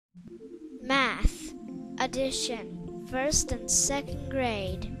Math, addition, first and second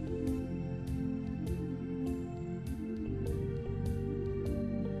grade.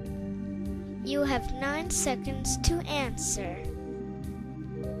 You have 9 seconds to answer.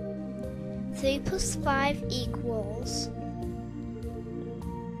 3 plus 5 equals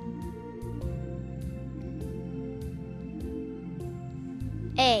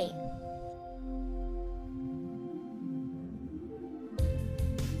A.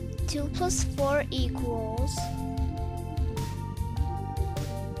 2 plus 4 equals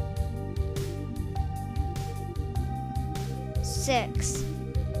six.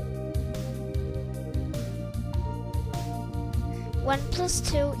 1 plus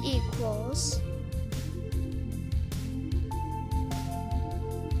 2 equals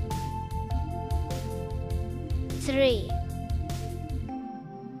three.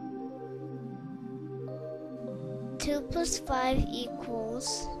 2 plus 5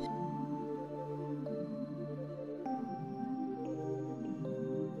 equals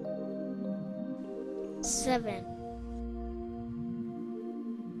seven.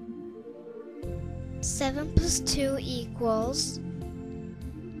 7 plus 2 equals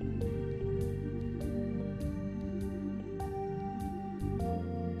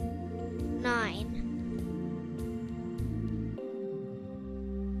nine.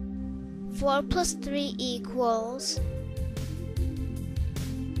 4 plus 3 equals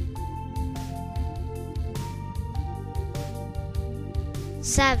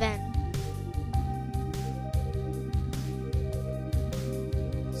seven.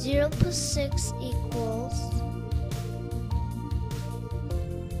 0 plus 6 equals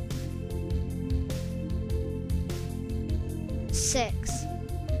six.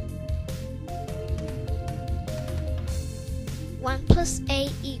 1 plus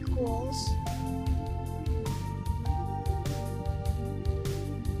 8 equals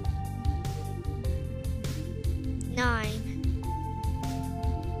nine.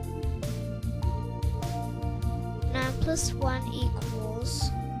 9 plus 1 equals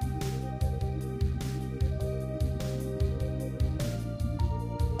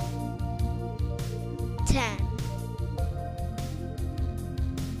 10.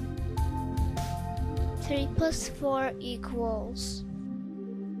 3 plus 4 equals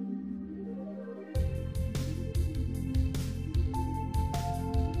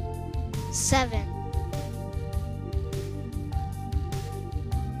seven.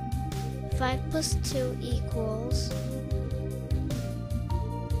 5 plus 2 equals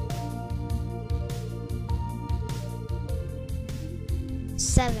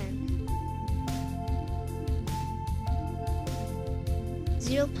seven.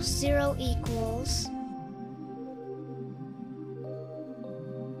 0 plus 0 equals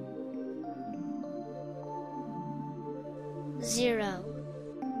zero.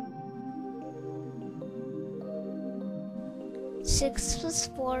 6 plus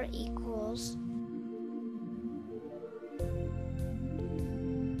 4 equals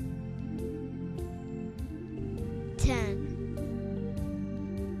ten.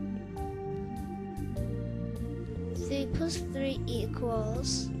 3 plus 3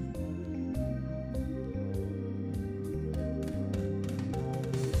 equals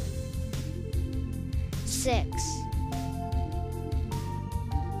six.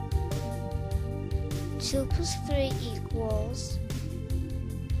 2 plus 3 equals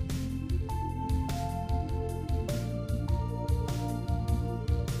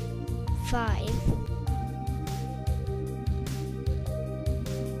five.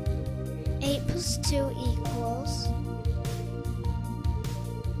 8 plus 2 equals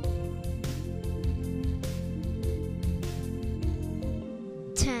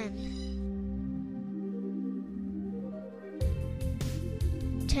ten.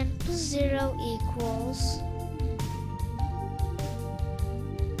 10 plus 0 equals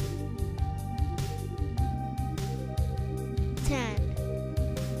ten.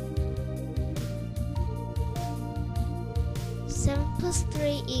 7 plus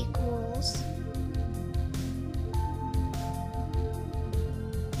 3 equals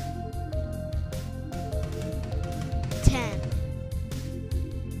ten.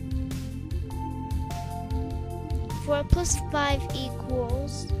 4 plus 5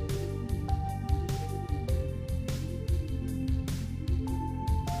 equals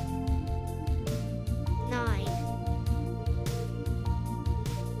nine.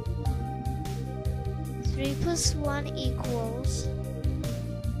 3 plus 1 equals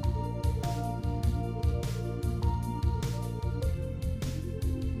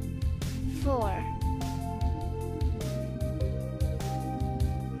four.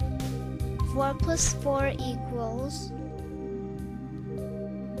 4 plus 4 equals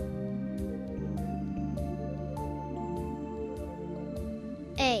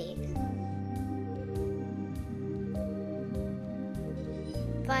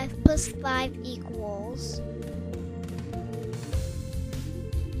plus 5 equals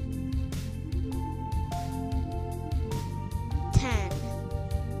 10.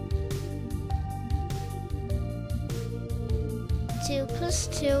 2 plus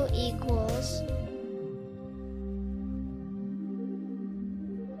 2 equals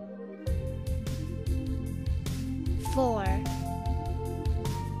 4.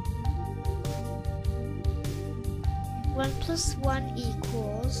 1 plus 1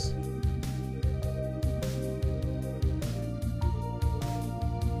 equals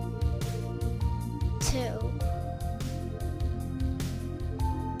 2.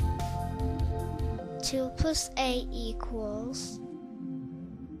 2 plus 8 equals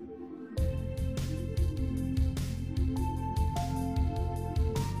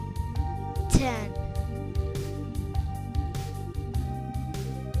 10.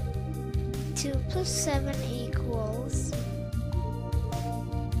 2 plus 7 equals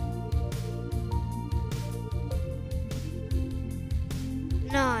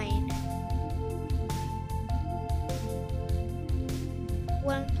 9.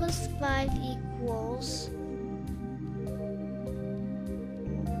 1 plus 5 equals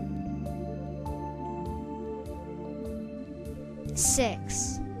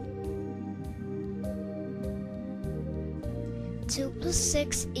 6. 2 plus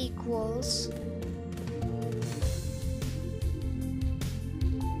 6 equals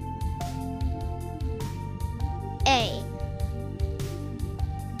 8.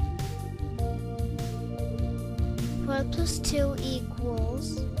 4 plus 2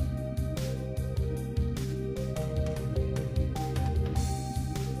 equals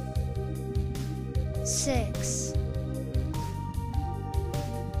 6.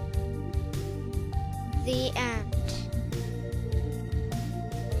 The end.